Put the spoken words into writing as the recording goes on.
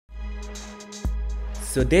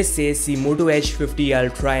So this is the Moto Edge 50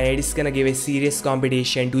 Ultra and it is gonna give a serious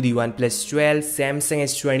competition to the OnePlus 12, Samsung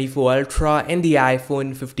S24 Ultra and the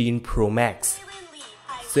iPhone 15 Pro Max.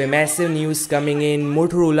 So a massive news coming in,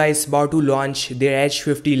 Motorola is about to launch their Edge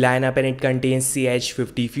 50 lineup and it contains the Edge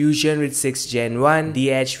 50 Fusion with 6 Gen 1,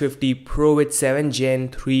 the Edge 50 Pro with 7 Gen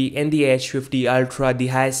 3 and the Edge 50 Ultra, the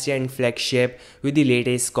highest end flagship with the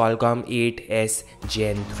latest Qualcomm 8S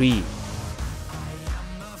Gen 3.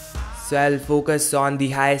 So I'll focus on the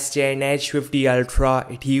highest end Edge 50 Ultra.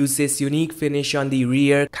 It uses unique finish on the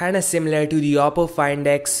rear, kinda similar to the Oppo Find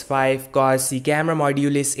X5 cause the camera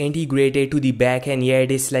module is integrated to the back and yeah,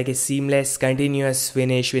 it is like a seamless continuous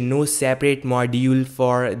finish with no separate module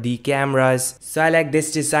for the cameras. So I like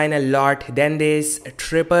this design a lot. Then there's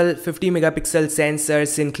triple 50 megapixel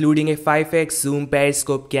sensors including a 5x zoom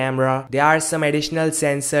periscope camera. There are some additional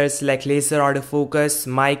sensors like laser autofocus,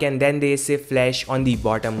 mic and then there's a flash on the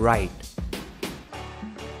bottom right.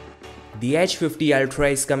 The Edge 50 Ultra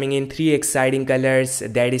is coming in 3 exciting colors,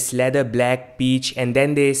 that is leather, black, peach and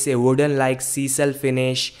then there is a wooden like sisal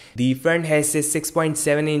finish. The front has a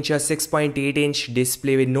 6.7 inch or 6.8 inch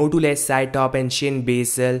display with no toothless side top and chin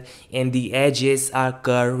bezel and the edges are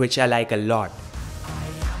curved which I like a lot.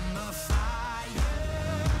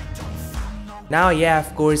 Now yeah,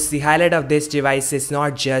 of course the highlight of this device is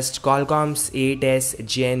not just Qualcomm's 8S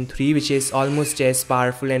Gen 3 which is almost as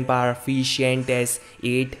powerful and power efficient as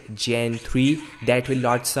 8 Gen 3 that with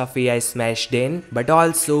lots of AI smashed in, but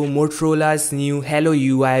also Motorola's new Hello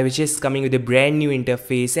UI which is coming with a brand new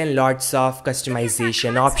interface and lots of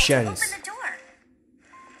customization options.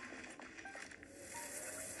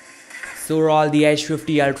 So overall, the Edge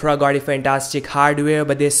 50 Ultra got a fantastic hardware,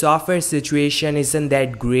 but their software situation isn't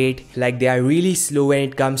that great. Like they are really slow when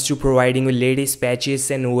it comes to providing with latest patches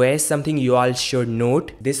and OS, something you all should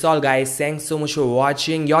note. This all guys, thanks so much for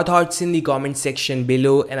watching. Your thoughts in the comment section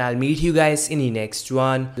below and I'll meet you guys in the next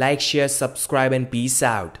one. Like, share, subscribe and peace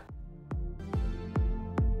out.